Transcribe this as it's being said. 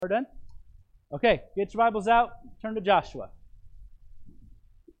We're done? Okay, get your Bibles out. Turn to Joshua.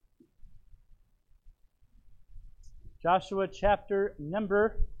 Joshua chapter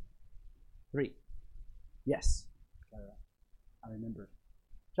number 3. Yes, I remember.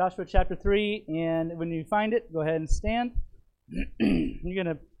 Joshua chapter 3, and when you find it, go ahead and stand. You're going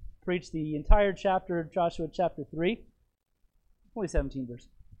to preach the entire chapter of Joshua chapter 3. Only 17 verses.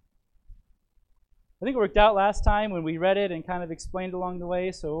 I think it worked out last time when we read it and kind of explained along the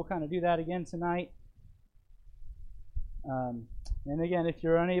way, so we'll kind of do that again tonight. And again, if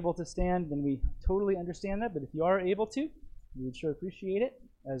you're unable to stand, then we totally understand that, but if you are able to, we would sure appreciate it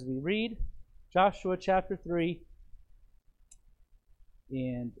as we read Joshua chapter 3,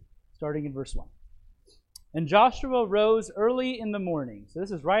 and starting in verse 1. And Joshua rose early in the morning. So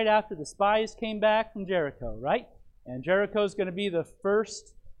this is right after the spies came back from Jericho, right? And Jericho is going to be the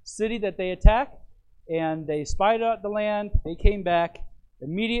first city that they attack. And they spied out the land. They came back.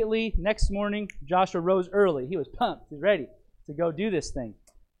 Immediately, next morning, Joshua rose early. He was pumped. He was ready to go do this thing.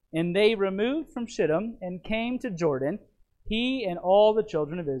 And they removed from Shittim and came to Jordan, he and all the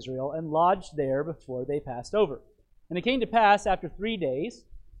children of Israel, and lodged there before they passed over. And it came to pass after 3 days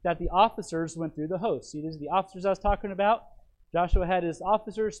that the officers went through the host. See, these are the officers I was talking about. Joshua had his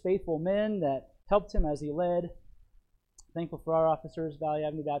officers, faithful men that helped him as he led. Thankful for our officers, Valley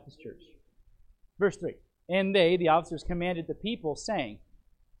Avenue Baptist Church. Verse 3, and they, the officers, commanded the people, saying,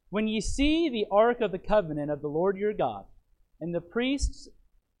 when ye see the ark of the covenant of the Lord your God, and the priests,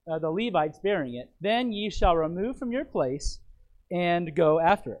 the Levites, bearing it, then ye shall remove from your place and go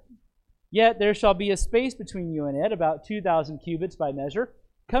after it. Yet there shall be a space between you and it, about 2,000 cubits by measure.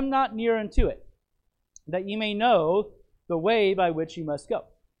 Come not near unto it, that ye may know the way by which ye must go.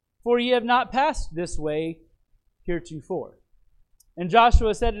 For ye have not passed this way heretofore. And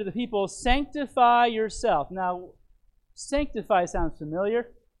Joshua said to the people, sanctify yourself. Now, sanctify sounds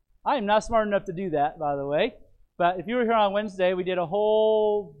familiar. I am not smart enough to do that, by the way. But if you were here on Wednesday, we did a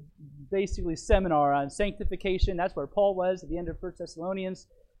whole, basically, seminar on sanctification. That's where Paul was at the end of 1 Thessalonians.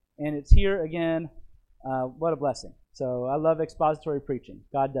 And it's here again. What a blessing. So I love expository preaching.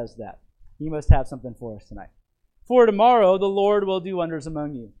 God does that. He must have something for us tonight. For tomorrow the Lord will do wonders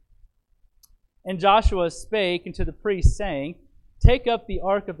among you. And Joshua spake unto the priests, saying, take up the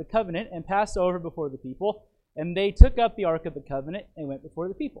ark of the covenant and pass over before the people. And they took up the ark of the covenant and went before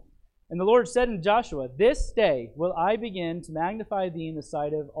the people. And the Lord said unto Joshua, this day will I begin to magnify thee in the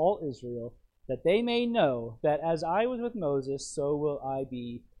sight of all Israel, that they may know that as I was with Moses, so will I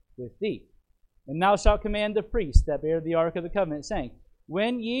be with thee. And thou shalt command the priests that bear the ark of the covenant, saying,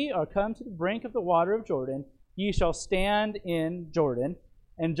 when ye are come to the brink of the water of Jordan, ye shall stand in Jordan.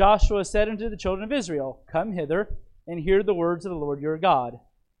 And Joshua said unto the children of Israel, come hither, and hear the words of the Lord your God.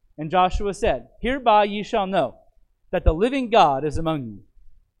 And Joshua said, hereby ye shall know that the living God is among you,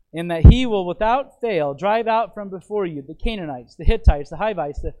 and that he will without fail drive out from before you the Canaanites, the Hittites, the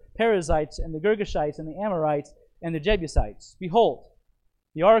Hivites, the Perizzites, and the Girgashites, and the Amorites, and the Jebusites. Behold,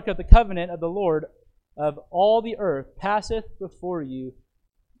 the ark of the covenant of the Lord of all the earth passeth before you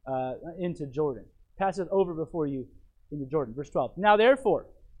into Jordan. Passeth over before you into Jordan. Verse 12. Now therefore,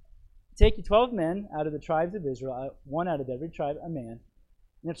 take you 12 men out of the tribes of Israel, one out of every tribe, a man.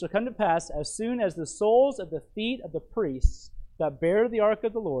 And it shall come to pass, as soon as the soles of the feet of the priests that bear the ark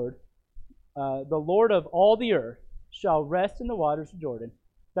of the Lord of all the earth, shall rest in the waters of Jordan,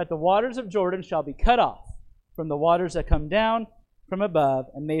 that the waters of Jordan shall be cut off from the waters that come down from above,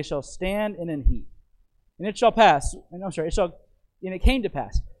 and they shall stand in an heap. And it shall pass, and it came to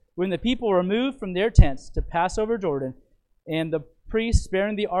pass, when the people removed from their tents to pass over Jordan, and the priests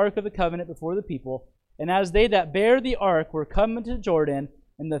bearing the ark of the covenant before the people, and as they that bear the ark were come into Jordan,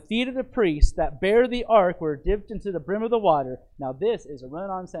 and the feet of the priests that bear the ark were dipped into the brim of the water. Now this is a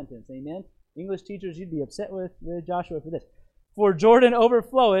run-on sentence, amen? English teachers, you'd be upset with Joshua for this. For Jordan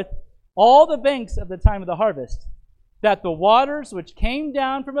overfloweth all the banks of the time of the harvest, that the waters which came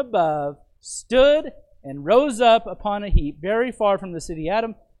down from above stood and rose up upon a heap very far from the city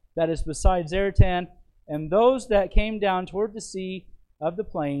Adam, that is beside Zaratan, and those that came down toward the sea of the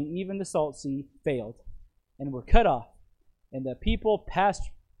plain, even the salt sea, failed, and were cut off. And the people passed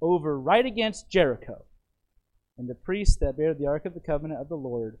over right against Jericho. And the priests that bear the ark of the covenant of the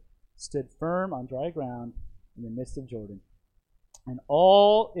Lord stood firm on dry ground in the midst of Jordan. And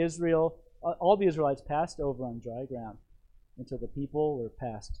all the Israelites passed over on dry ground until the people were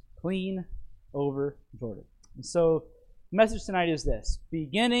passed clean over Jordan. And so the message tonight is this: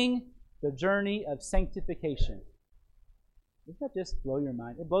 beginning the journey of sanctification. Doesn't that just blow your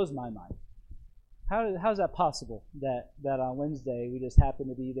mind? It blows my mind. How is that possible that on Wednesday we just happen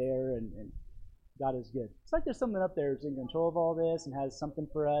to be there and God is good. It's like there's something up there who's in control of all this and has something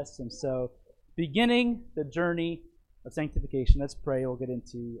for us. And so, beginning the journey of sanctification. Let's pray. We'll get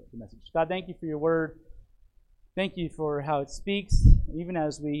into the message. God, thank you for your word. Thank you for how it speaks. Even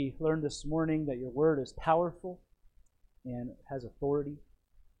as we learned this morning that your word is powerful and has authority.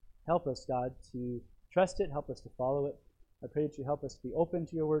 Help us, God, to trust it. Help us to follow it. I pray that you help us to be open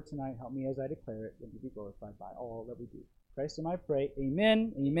to your word tonight. Help me as I declare it, and to be glorified by all that we do. Christ and I pray.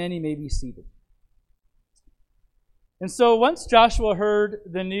 Amen. Amen. You may be seated. And so once Joshua heard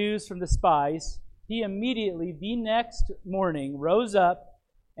the news from the spies, he immediately, the next morning, rose up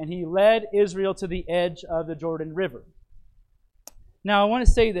and he led Israel to the edge of the Jordan River. Now, I want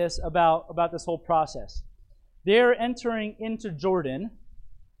to say this about this whole process. They're entering into Jordan.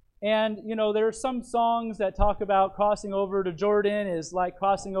 And, you know, there are some songs that talk about crossing over to Jordan is like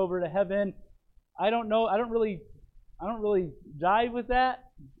crossing over to heaven. I don't know. I don't really jive with that.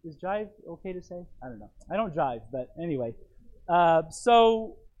 Is jive okay to say? I don't know. I don't jive, but anyway.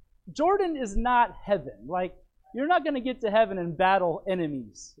 So Jordan is not heaven. Like, you're not going to get to heaven and battle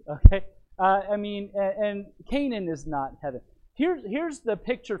enemies, okay? And Canaan is not heaven. Here's the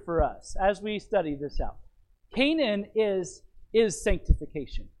picture for us as we study this out. Canaan is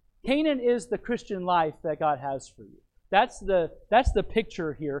sanctification. Canaan is the Christian life that God has for you. That's the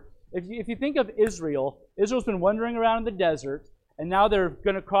picture here. If you think of Israel's been wandering around in the desert, and now they're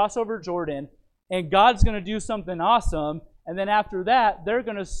going to cross over Jordan, and God's going to do something awesome, and then after that, they're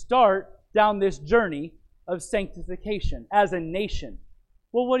going to start down this journey of sanctification as a nation.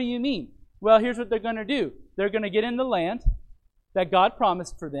 Well, what do you mean? Well, here's what they're going to do. They're going to get in the land that God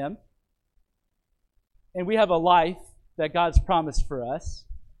promised for them, and we have a life that God's promised for us,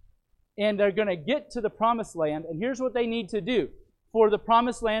 and they're going to get to the promised land, and here's what they need to do. For the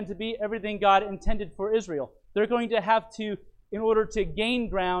promised land to be everything God intended for Israel, they're going to have to, in order to gain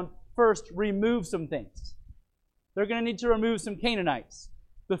ground, first remove some things. They're going to need to remove some Canaanites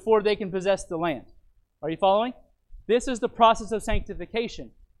before they can possess the land. Are you following? This is the process of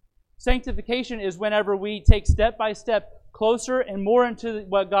sanctification. Sanctification is whenever we take step by step closer and more into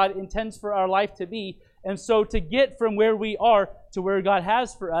what God intends for our life to be. And so to get from where we are to where God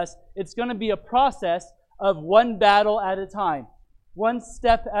has for us, it's going to be a process of one battle at a time. One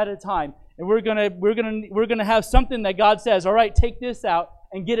step at a time. And we're gonna have something that God says, all right, take this out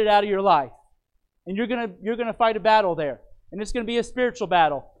and get it out of your life. And you're gonna fight a battle there. And it's gonna be a spiritual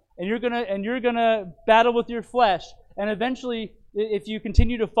battle. And you're gonna battle with your flesh. And eventually, if you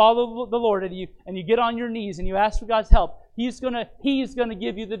continue to follow the Lord and you get on your knees and you ask for God's help, He's gonna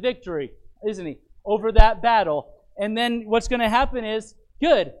give you the victory, isn't He? Over that battle. And then what's gonna happen is,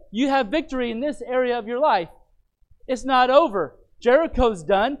 good, you have victory in this area of your life. It's not over. Jericho's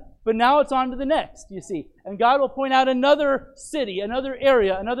done, but now it's on to the next, you see. And God will point out another city, another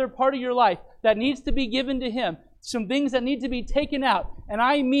area, another part of your life that needs to be given to Him. Some things that need to be taken out. And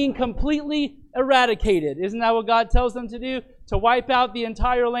I mean completely eradicated. Isn't that what God tells them to do? To wipe out the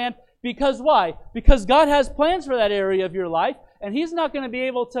entire land. Because why? Because God has plans for that area of your life, and He's not going to be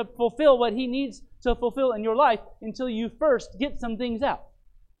able to fulfill what He needs to fulfill in your life until you first get some things out.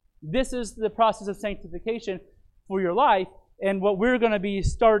 This is the process of sanctification for your life. And what we're going to be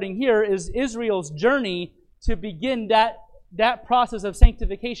starting here is Israel's journey to begin that process of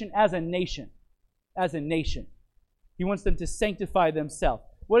sanctification as a nation. As a nation. He wants them to sanctify themselves.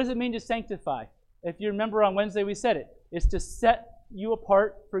 What does it mean to sanctify? If you remember on Wednesday we said it. It's to set you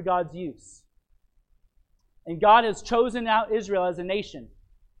apart for God's use. And God has chosen out Israel as a nation.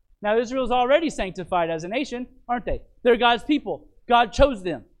 Now Israel's already sanctified as a nation, aren't they? They're God's people. God chose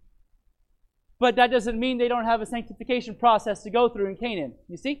them. But that doesn't mean they don't have a sanctification process to go through in Canaan.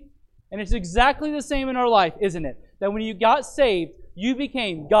 You see? And it's exactly the same in our life, isn't it? That when you got saved, you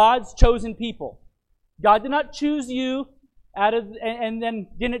became God's chosen people. God did not choose you and then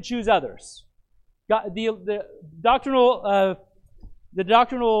didn't choose others. God, the doctrinal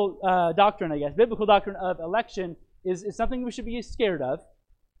doctrine, I guess, biblical doctrine of election is something we should be scared of.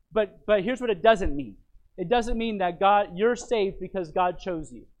 But here's what it doesn't mean. It doesn't mean that you're saved because God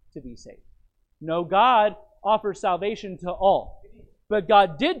chose you to be saved. No, God offers salvation to all. But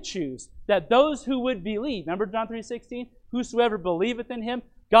God did choose that those who would believe, remember John 3:16? Whosoever believeth in Him,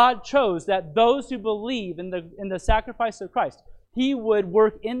 God chose that those who believe in the sacrifice of Christ, He would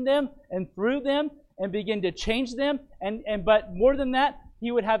work in them and through them and begin to change them. But more than that, He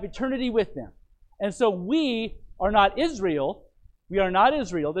would have eternity with them. And so we are not Israel. We are not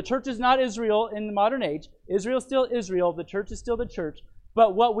Israel. The church is not Israel in the modern age. Israel is still Israel. The church is still the church.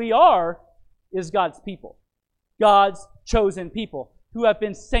 But what we are is God's people. God's chosen people who have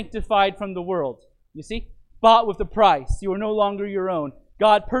been sanctified from the world. You see? Bought with a price. You are no longer your own.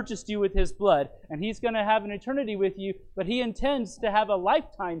 God purchased you with his blood, and he's going to have an eternity with you, but he intends to have a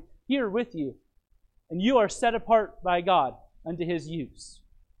lifetime here with you. And you are set apart by God unto his use.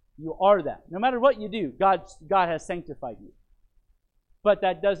 You are that. No matter what you do, God has sanctified you. But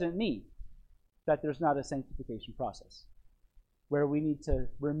that doesn't mean that there's not a sanctification process where we need to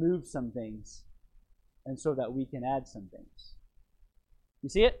remove some things and so that we can add some things. You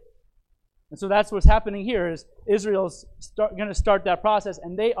see it? And so that's what's happening here is Israel's going to start that process,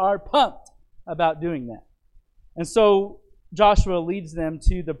 and they are pumped about doing that. And so Joshua leads them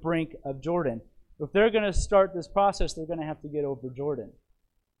to the brink of Jordan. If they're going to start this process, they're going to have to get over Jordan.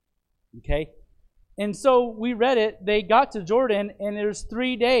 Okay? And so we read it. They got to Jordan, and there's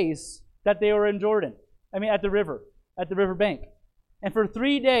 3 days that they were in Jordan. At the river bank. And for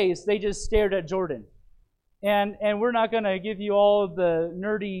 3 days, they just stared at Jordan. And we're not going to give you all of the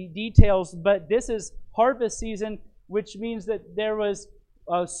nerdy details, but this is harvest season, which means that there was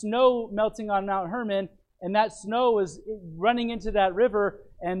snow melting on Mount Hermon, and that snow was running into that river.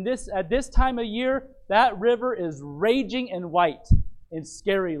 And at this time of year, that river is raging and white and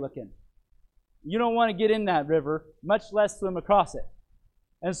scary looking. You don't want to get in that river, much less swim across it.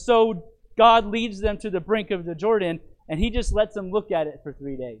 And so God leads them to the brink of the Jordan, and he just lets them look at it for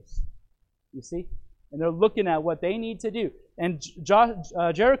 3 days. You see? And they're looking at what they need to do. And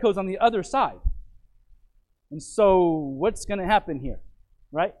Jericho's on the other side. And so what's going to happen here?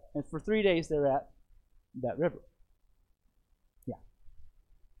 Right? And for 3 days they're at that river. Yeah.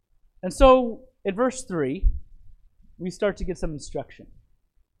 And so in verse 3, we start to get some instruction.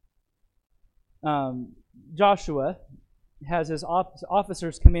 Joshua has his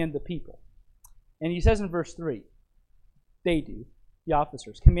officers command the people. And he says in verse 3, the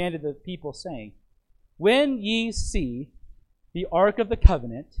officers, commanded the people, saying, when ye see the ark of the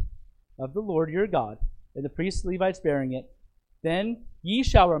covenant of the Lord your God, and the priests and Levites bearing it, then ye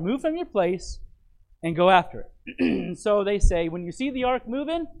shall remove from your place and go after it. So they say, when you see the ark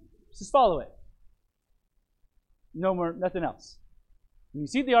moving, just follow it. No more, nothing else. When you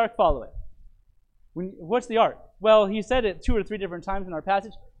see the ark, follow it. What's the ark? Well, he said it 2 or 3 different times in our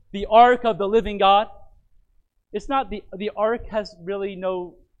passage. The ark of the living God. It's not the ark has really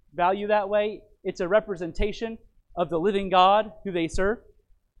no value that way. It's a representation of the living God who they serve.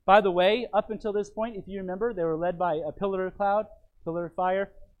 By the way, up until this point, if you remember, they were led by a pillar of cloud, pillar of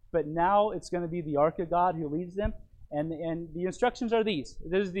fire. But now it's going to be the ark of God who leads them. And the instructions are these.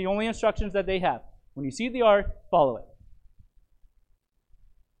 This is the only instructions that they have. When you see the ark, follow it.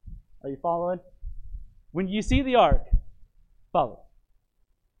 Are you following? When you see the ark, follow it.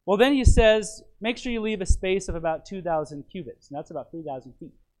 Well, then he says, make sure you leave a space of about 2,000 cubits. And that's about 3,000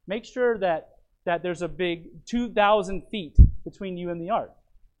 feet. Make sure that there's a big 2,000 feet between you and the ark.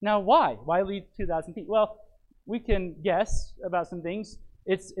 Now, why? Why leave 2,000 feet? Well, we can guess about some things.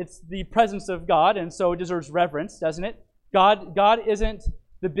 It's the presence of God, and so it deserves reverence, doesn't it? God isn't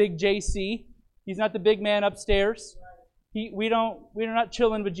the big JC. He's not the big man upstairs. We're not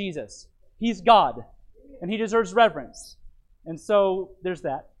chilling with Jesus. He's God, and he deserves reverence. And so there's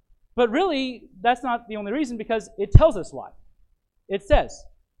that. But really, that's not the only reason, because it tells us why. It says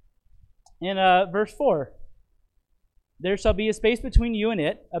in verse 4, there shall be a space between you and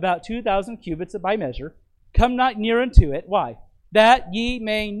it, about 2,000 cubits by measure. Come not near unto it. Why? That ye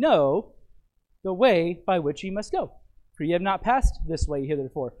may know the way by which ye must go. For ye have not passed this way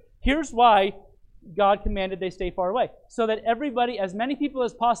hitherto. Here's why God commanded they stay far away. So that everybody, as many people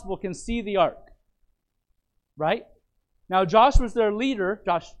as possible, can see the ark. Right? Now, Joshua's their leader.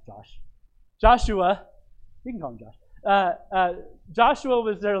 Joshua. You can call him Josh. Joshua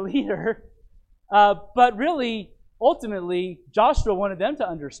was their leader. But really, ultimately, Joshua wanted them to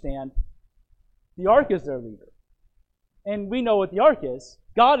understand the ark is their leader. And we know what the ark is.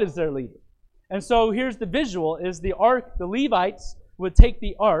 God is their leader. And so here's the visual, is the ark, the Levites would take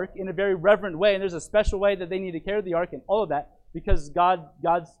the ark in a very reverent way, and there's a special way that they need to carry the ark and all of that, because God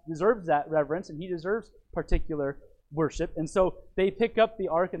deserves that reverence, and he deserves particular worship. And so they pick up the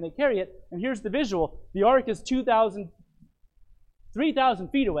ark and they carry it. And here's the visual. The ark is 3,000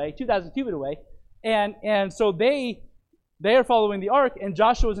 feet away, 2,000 cubits away. And so they are following the ark, and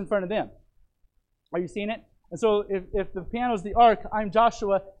Joshua's in front of them. Are you seeing it? And so if the piano's the ark, I'm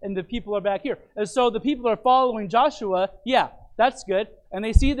Joshua, and the people are back here. And so the people are following Joshua. Yeah, that's good. And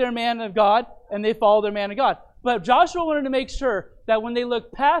they see their man of God, and they follow their man of God. But Joshua wanted to make sure that when they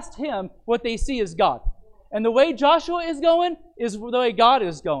look past him, what they see is God. And the way Joshua is going is the way God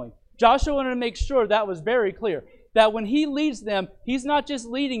is going. Joshua wanted to make sure that was very clear. That when he leads them, he's not just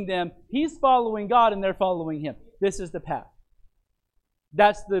leading them, he's following God and they're following him. This is the path.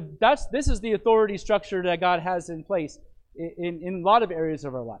 This is the authority structure that God has in place. in a lot of areas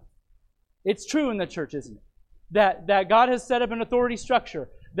of our life. It's true in the church, isn't it? That God has set up an authority structure,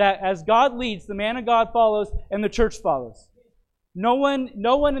 that as God leads, the man of God follows, and the church follows. No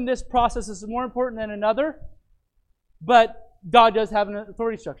one in this process is more important than another, but God does have an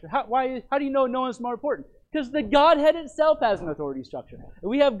authority structure. How do you know no one's more important? Because the Godhead itself has an authority structure.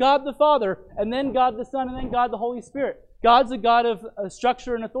 We have God the Father, and then God the Son, and then God the Holy Spirit. God's a God of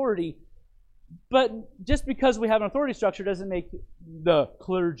structure and authority. But just because we have an authority structure doesn't make the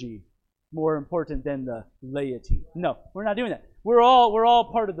clergy more important than the laity. No, we're not doing that. We're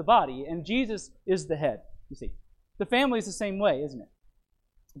all part of the body, and Jesus is the head. You see, the family is the same way, isn't it?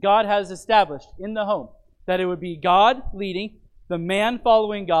 God has established in the home that it would be God leading, the man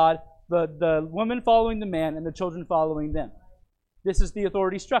following God, the woman following the man, and the children following them. This is the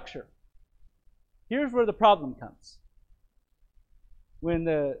authority structure. Here's where the problem comes.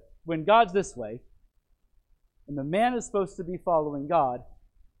 When God's this way, and the man is supposed to be following God,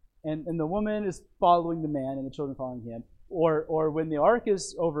 and the woman is following the man, and the children following him, or when the ark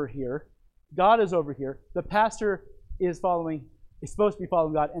is over here, God is over here, the pastor is supposed to be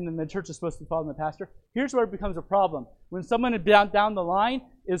following God, and then the church is supposed to be following the pastor. Here's where it becomes a problem. When someone down the line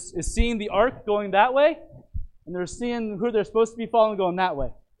is seeing the ark going that way, and they're seeing who they're supposed to be following going that way.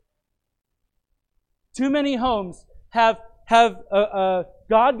 Too many homes have God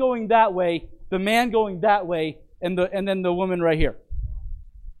going that way, the man going that way, and then the woman right here.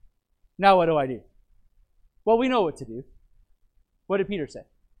 Now what do I do? Well, we know what to do. What did Peter say?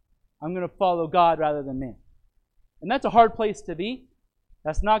 I'm going to follow God rather than man. And that's a hard place to be.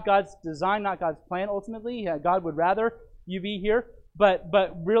 That's not God's design, not God's plan ultimately. God would rather you be here. But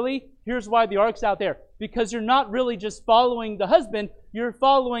really, here's why the ark's out there. Because you're not really just following the husband, you're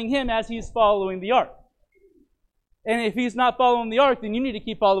following him as he's following the ark. And if he's not following the ark, then you need to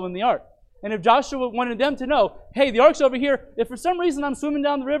keep following the ark. And if Joshua wanted them to know, hey, the ark's over here. If for some reason I'm swimming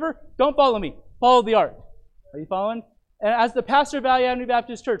down the river, don't follow me. Follow the ark. Are you following? And as the pastor of Valley Avenue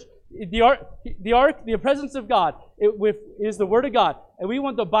Baptist Church, the ark, the presence of God, is the Word of God. And we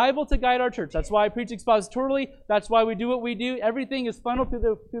want the Bible to guide our church. That's why I preach expositorily. That's why we do what we do. Everything is funneled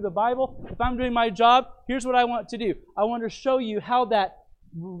through the Bible. If I'm doing my job, here's what I want to do. I want to show you how the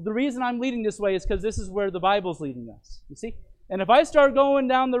reason I'm leading this way is because this is where the Bible's leading us. You see? And if I start going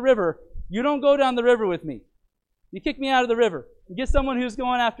down the river, you don't go down the river with me. You kick me out of the river. You get someone who's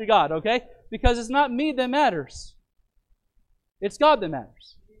going after God, okay? Because it's not me that matters. It's God that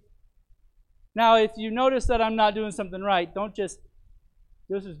matters. Now, if you notice that I'm not doing something right, don't just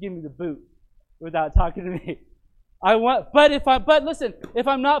give me the boot without talking to me. But listen, if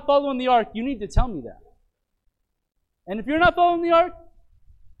I'm not following the ark, you need to tell me that. And if you're not following the ark,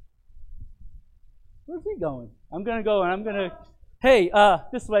 where's he going? I'm going to go and I'm going to, hey,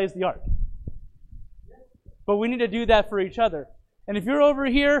 this way is the ark. But we need to do that for each other. And if you're over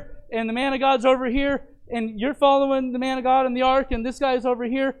here and the man of God's over here and you're following the man of God and the ark and this guy's over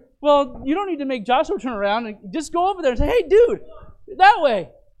here, well, you don't need to make Joshua turn around and just go over there and say, hey, dude, that way.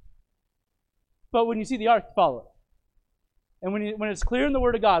 But when you see the ark, follow it. And when it's clear in the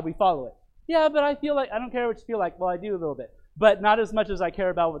Word of God, we follow it. Yeah, but I feel like, I don't care what you feel like. Well, I do a little bit. But not as much as I care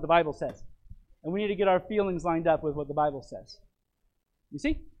about what the Bible says. And we need to get our feelings lined up with what the Bible says. You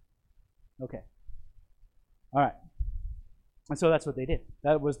see? Okay. All right. And so that's what they did.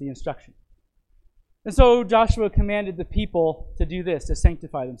 That was the instruction. And so Joshua commanded the people to do this, to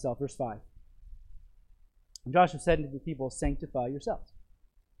sanctify themselves. Verse 5. And Joshua said to the people, sanctify yourselves,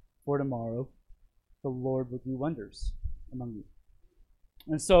 for tomorrow the Lord will do wonders among you.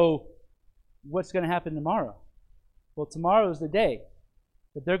 And so what's going to happen tomorrow? Well, tomorrow is the day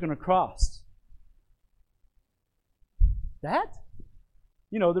that they're going to cross. That?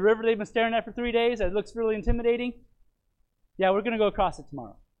 You know, the river they've been staring at for 3 days, that looks really intimidating. Yeah, we're going to go across it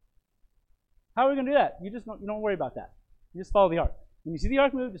tomorrow. How are we going to do that? You don't worry about that. You just follow the ark. When you see the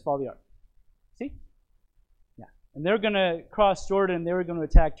ark move, just follow the ark. See? Yeah. And they're going to cross Jordan, and they were going to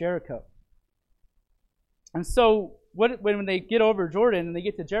attack Jericho. And so when they get over Jordan and they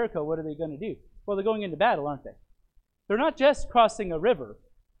get to Jericho, what are they going to do? Well, they're going into battle, aren't they? They're not just crossing a river,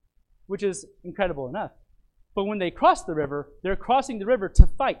 which is incredible enough. But when they cross the river, they're crossing the river to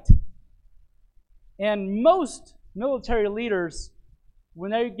fight. And most military leaders,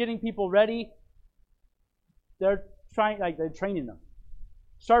 when they're getting people ready, they're training them.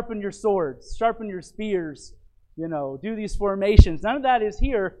 Sharpen your swords, sharpen your spears, do these formations. None of that is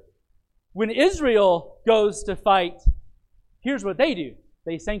here. When Israel goes to fight, here's what they do.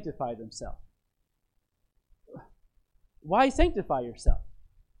 They sanctify themselves. Why sanctify yourself?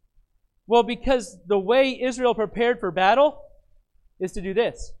 Well, because the way Israel prepared for battle is to do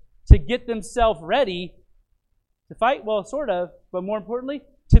this, to get themselves ready To fight? Well, sort of, but more importantly,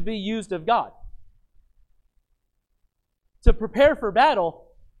 to be used of God. To prepare for battle,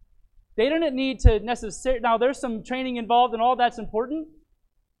 they didn't need to necessarily... Now, there's some training involved and all that's important,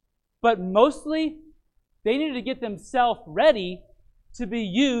 but mostly, they needed to get themselves ready to be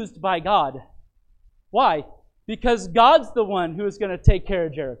used by God. Why? Because God's the one who is going to take care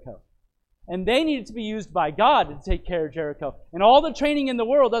of Jericho. And they needed to be used by God to take care of Jericho. And all the training in the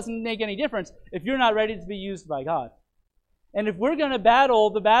world doesn't make any difference if you're not ready to be used by God. And if we're going to battle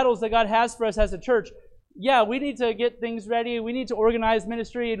the battles that God has for us as a church, yeah, we need to get things ready. We need to organize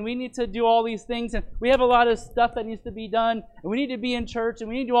ministry, and we need to do all these things. And we have a lot of stuff that needs to be done. And we need to be in church, and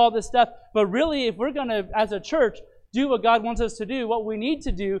we need to do all this stuff. But really, if we're going to, as a church, do what God wants us to do, what we need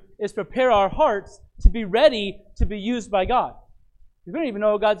to do is prepare our hearts to be ready to be used by God. We don't even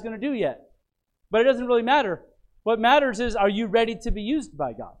know what God's going to do yet. But it doesn't really matter. What matters is, are you ready to be used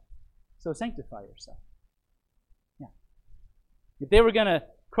by God? So sanctify yourself. Yeah. If they were going to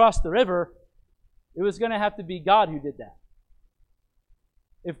cross the river, it was going to have to be God who did that.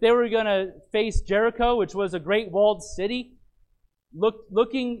 If they were going to face Jericho, which was a great walled city,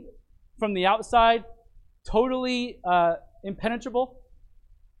 looking from the outside, totally impenetrable,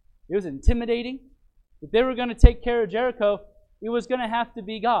 it was intimidating. If they were going to take care of Jericho, it was going to have to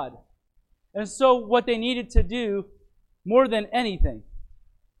be God. And so what they needed to do, more than anything,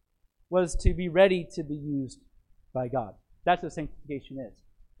 was to be ready to be used by God. That's what sanctification is.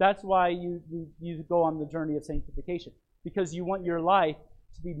 That's why you go on the journey of sanctification, because you want your life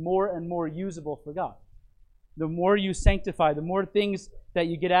to be more and more usable for God. The more you sanctify, the more things that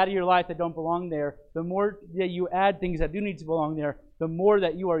you get out of your life that don't belong there, the more that you add things that do need to belong there, the more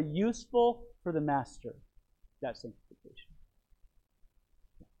that you are useful for the Master. That's sanctification.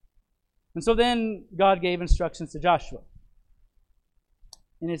 And so then God gave instructions to Joshua.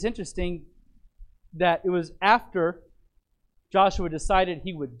 And it's interesting that it was after Joshua decided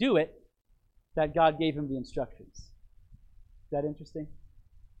he would do it that God gave him the instructions. Is that interesting?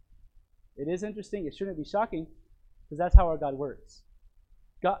 It is interesting. It shouldn't be shocking, because that's how our God works.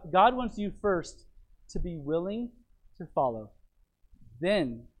 God wants you first to be willing to follow.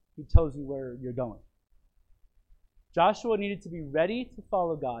 Then he tells you where you're going. Joshua needed to be ready to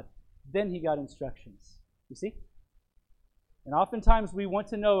follow God. Then he got instructions. You see? And oftentimes we want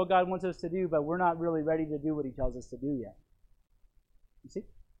to know what God wants us to do, but we're not really ready to do what he tells us to do yet. You see?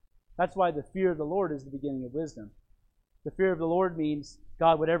 That's why the fear of the Lord is the beginning of wisdom. The fear of the Lord means,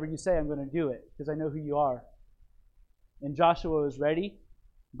 God, whatever you say, I'm going to do it, because I know who you are. And Joshua was ready.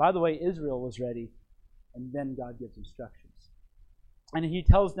 By the way, Israel was ready. And then God gives instructions. And he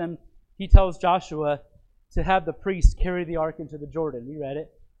tells Joshua to have the priests carry the ark into the Jordan. We read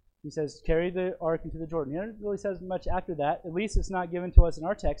it. He says, carry the ark into the Jordan. He doesn't really says much after that. At least it's not given to us in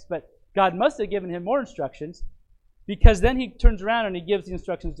our text. But God must have given him more instructions, because then he turns around and he gives the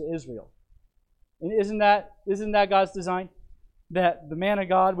instructions to Israel. And isn't that God's design? That the man of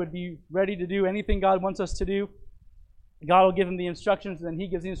God would be ready to do anything God wants us to do. God will give him the instructions, and then he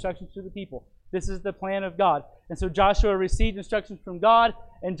gives the instructions to the people. This is the plan of God. And so Joshua received instructions from God,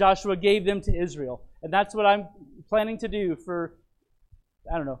 and Joshua gave them to Israel. And that's what I'm planning to do for,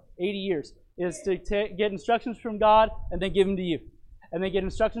 80 years, is to get instructions from God and then give them to you. And then get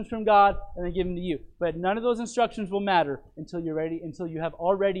instructions from God and then give them to you. But none of those instructions will matter until you're ready, until you have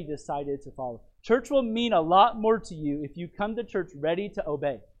already decided to follow. Church will mean a lot more to you if you come to church ready to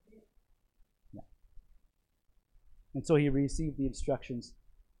obey. Yeah. And so he received the instructions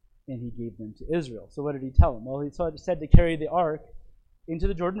and he gave them to Israel. So what did he tell them? Well, he said to carry the ark into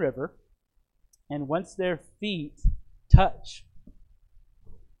the Jordan River, and once their feet touch,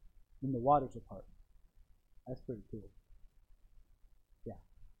 then the waters will part. That's pretty cool. Yeah,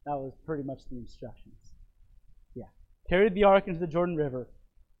 that was pretty much the instructions. Yeah, carried the ark into the Jordan River,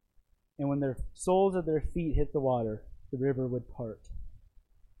 and when their soles of their feet hit the water, the river would part.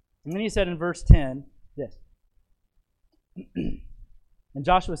 And then he said in verse 10, this. And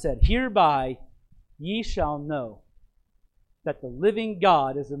Joshua said, hereby ye shall know that the living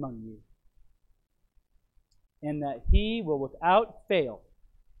God is among you, and that he will without fail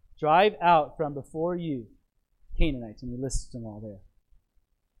drive out from before you Canaanites. And he lists them all there.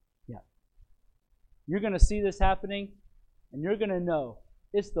 Yeah. You're going to see this happening, and you're going to know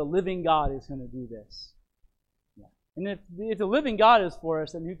it's the living God who's going to do this. Yeah. And if the living God is for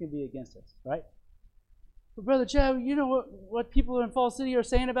us, then who can be against us, right? But Brother Chad, you know what people in Falls City are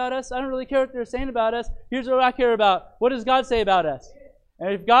saying about us? I don't really care what they're saying about us. Here's what I care about. What does God say about us?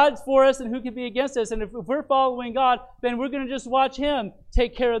 And if God's for us, then who can be against us? And if we're following God, then we're going to just watch Him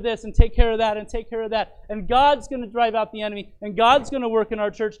take care of this and take care of that and take care of that. And God's going to drive out the enemy. And God's going to work in our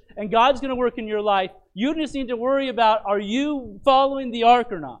church. And God's going to work in your life. You just need to worry about, are you following the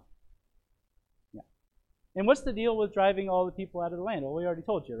ark or not? Yeah. And what's the deal with driving all the people out of the land? Well, we already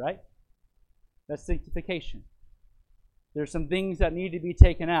told you, right? That's sanctification. There's some things that need to be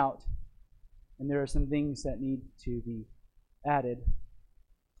taken out. And there are some things that need to be added.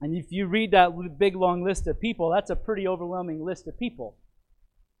 And if you read that big, long list of people, that's a pretty overwhelming list of people.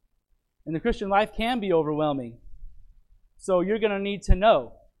 And the Christian life can be overwhelming. So you're going to need to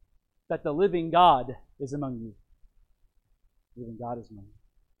know that the living God is among you. The living God is among you.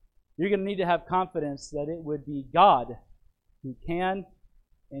 You're going to need to have confidence that it would be God who can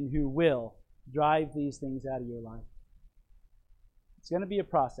and who will drive these things out of your life. It's going to be a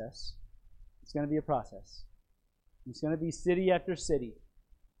process. It's going to be a process. It's going to be city after city.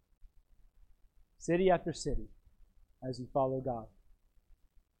 City after city as you follow God.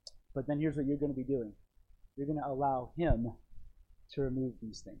 But then here's what you're going to be doing. You're going to allow Him to remove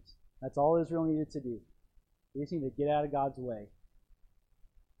these things. That's all Israel needed to do. They just need to get out of God's way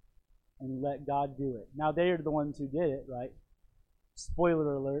and let God do it. Now, they are the ones who did it, right?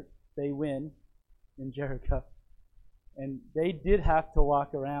 Spoiler alert, they win in Jericho. And they did have to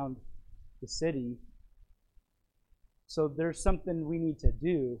walk around the city. So there's something we need to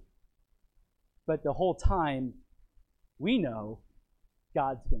do. But the whole time, we know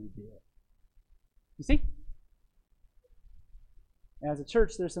God's going to do it. You see? And as a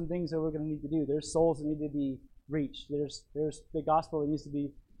church, there's some things that we're going to need to do. There's souls that need to be reached. There's the gospel that needs to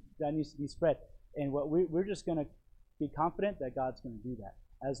be spread. And what we're just going to be confident that God's going to do that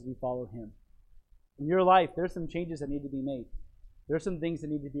as we follow Him. In your life, there's some changes that need to be made. There's some things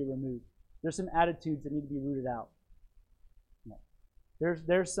that need to be removed. There's some attitudes that need to be rooted out.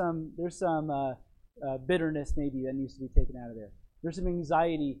 There's some bitterness maybe that needs to be taken out of there. There's some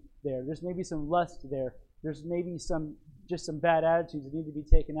anxiety there. There's maybe some lust there. There's maybe some bad attitudes that need to be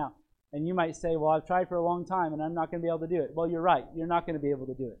taken out. And you might say, well, I've tried for a long time and I'm not going to be able to do it. Well, you're right. You're not going to be able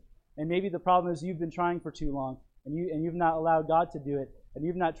to do it. And maybe the problem is you've been trying for too long and you've not allowed God to do it. And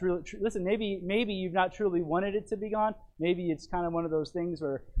you've not truly, listen, maybe you've not truly wanted it to be gone. Maybe it's kind of one of those things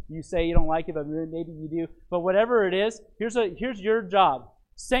where you say you don't like it, but maybe you do. But whatever it is, here's your job.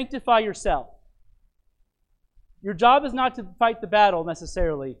 Sanctify yourself. Your job is not to fight the battle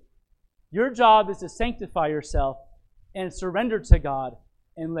necessarily. Your job is to sanctify yourself and surrender to God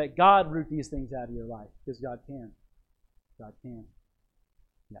and let God root these things out of your life, because God can. God can.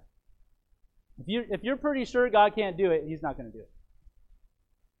 Yeah. If you're pretty sure God can't do it, He's not going to do it.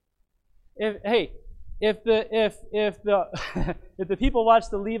 If the people watch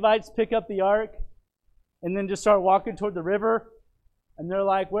the Levites pick up the ark and then just start walking toward the river, and they're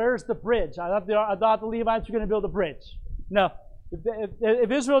like, "Where's the bridge? I thought the Levites were going to build a bridge." No,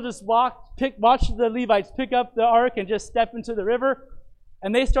 if Israel just watched the Levites pick up the ark and just step into the river,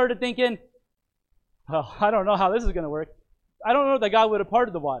 and they started thinking, "Well, I don't know how this is going to work. I don't know that God would have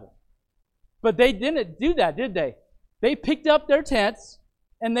parted the water." But they didn't do that, did they? They picked up their tents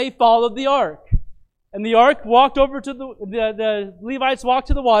and they followed the ark. And the ark walked over to the Levites walked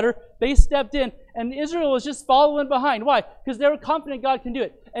to the water. They stepped in. And Israel was just following behind. Why? Because they were confident God can do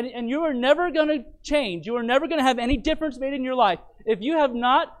it. And you are never going to change. You are never going to have any difference made in your life if you have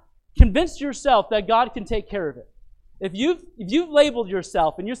not convinced yourself that God can take care of it. If you've labeled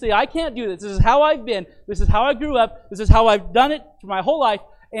yourself and you say, "I can't do this. This is how I've been. This is how I grew up. This is how I've done it for my whole life.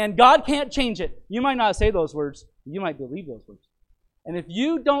 And God can't change it." You might not say those words. You might believe those words. And if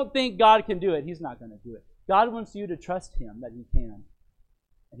you don't think God can do it, He's not going to do it. God wants you to trust Him that He can.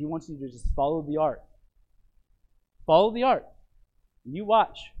 And He wants you to just follow the ark. Follow the ark. And you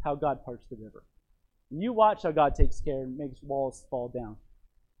watch how God parts the river. And you watch how God takes care and makes walls fall down.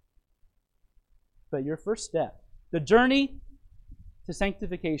 But your first step, the journey to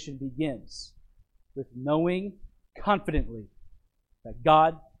sanctification, begins with knowing confidently that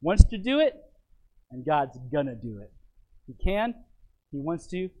God wants to do it and God's going to do it. He can. He wants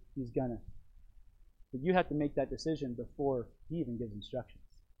to, He's gonna. But you have to make that decision before He even gives instructions.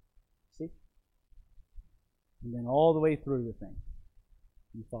 See? And then all the way through the thing,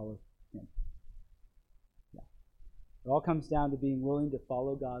 you follow Him. Yeah. It all comes down to being willing to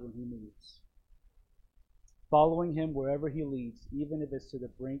follow God when He moves. Following Him wherever He leads, even if it's to the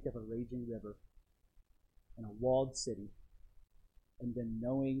brink of a raging river in a walled city. And then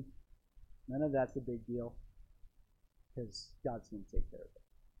knowing none of that's a big deal, because God's going to take care of it.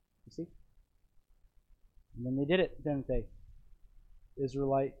 You see? And then they did it, didn't they?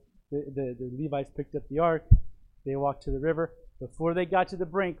 The Levites picked up the ark. They walked to the river. Before they got to the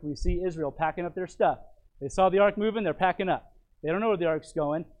brink, we see Israel packing up their stuff. They saw the ark moving, they're packing up. They don't know where the ark's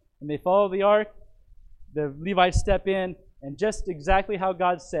going, and they follow the ark. The Levites step in, and just exactly how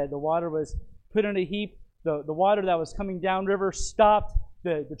God said, the water was put in a heap. The water that was coming down river stopped.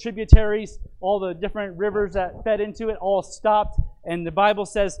 The tributaries, all the different rivers that fed into it, all stopped. And the Bible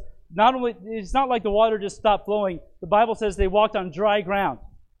says, it's not like the water just stopped flowing. The Bible says they walked on dry ground.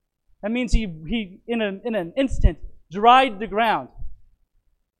 That means he in an instant dried the ground.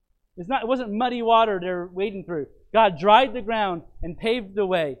 It wasn't muddy water they're wading through. God dried the ground and paved the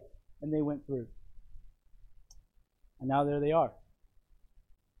way, and they went through. And now there they are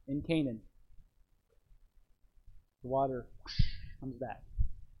in Canaan. The water comes back.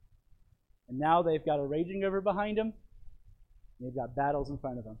 And now they've got a raging river behind them. And they've got battles in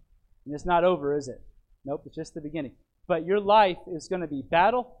front of them. And it's not over, is it? Nope, it's just the beginning. But your life is going to be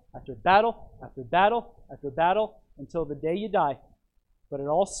battle after battle after battle after battle until the day you die. But it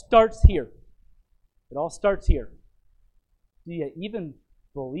all starts here. It all starts here. Do you even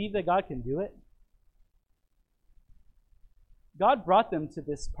believe that God can do it? God brought them to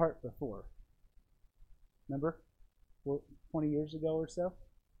this part before. Remember? 20 years ago or so?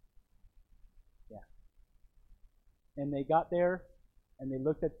 Yeah. And they got there, and they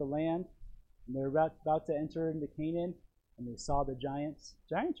looked at the land, and they were about to enter into Canaan, and they saw the giants.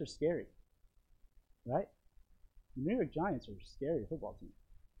 Giants are scary, right? The New York Giants are a scary football team,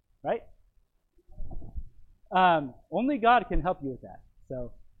 right? Only God can help you with that.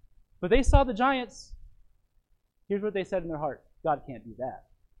 But they saw the giants. Here's what they said in their heart: God can't do that.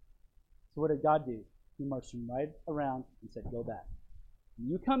 So what did God do? He marched them right around and said, "Go back.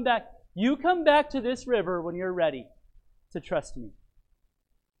 You come back. You come back to this river when you're ready to trust me."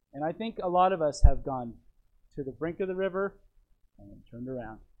 And I think a lot of us have gone to the brink of the river and then turned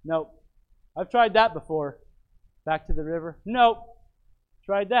around. Nope. I've tried that before. Back to the river. Nope.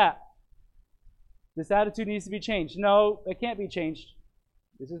 Tried that. This attitude needs to be changed. No, it can't be changed.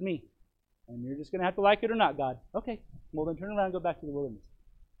 This is me. And you're just going to have to like it or not, God. Okay. Well, then turn around and go back to the wilderness.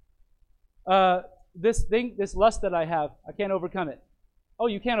 This lust that I have, I can't overcome it. Oh,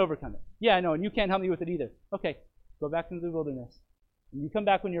 you can't overcome it. Yeah, I know, and you can't help me with it either. Okay, go back into the wilderness. And you come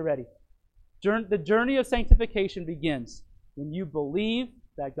back when you're ready. The journey of sanctification begins when you believe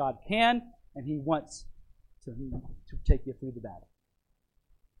that God can and He wants to take you through the battle.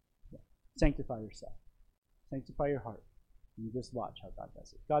 Yeah. Sanctify yourself. Sanctify your heart. And you just watch how God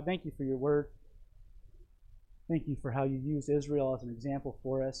does it. God, thank you for your word. Thank you for how you used Israel as an example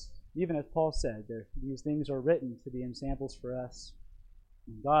for us. Even as Paul said, these things are written to be examples for us.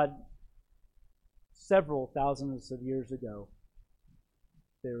 And God, several thousands of years ago,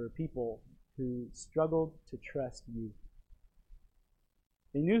 there were people who struggled to trust you.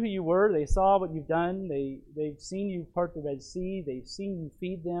 They knew who you were. They saw what you've done. They've seen you part the Red Sea. They've seen you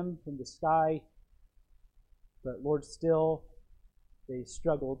feed them from the sky. But Lord, still, they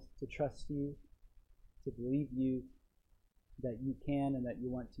struggled to trust you, to believe you, that you can and that you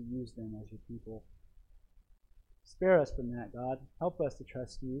want to use them as your people. Spare us from that, God. Help us to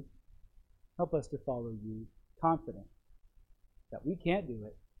trust you. Help us to follow you, confident that we can't do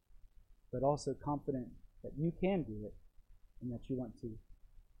it, but also confident that you can do it and that you want to.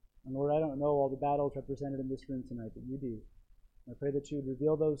 And Lord, I don't know all the battles represented in this room tonight, but you do. I pray that you would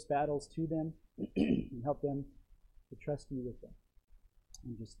reveal those battles to them and help them to trust you with them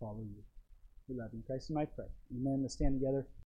and just follow you. We love you. In Christ's name I pray. Amen. Let's stand together.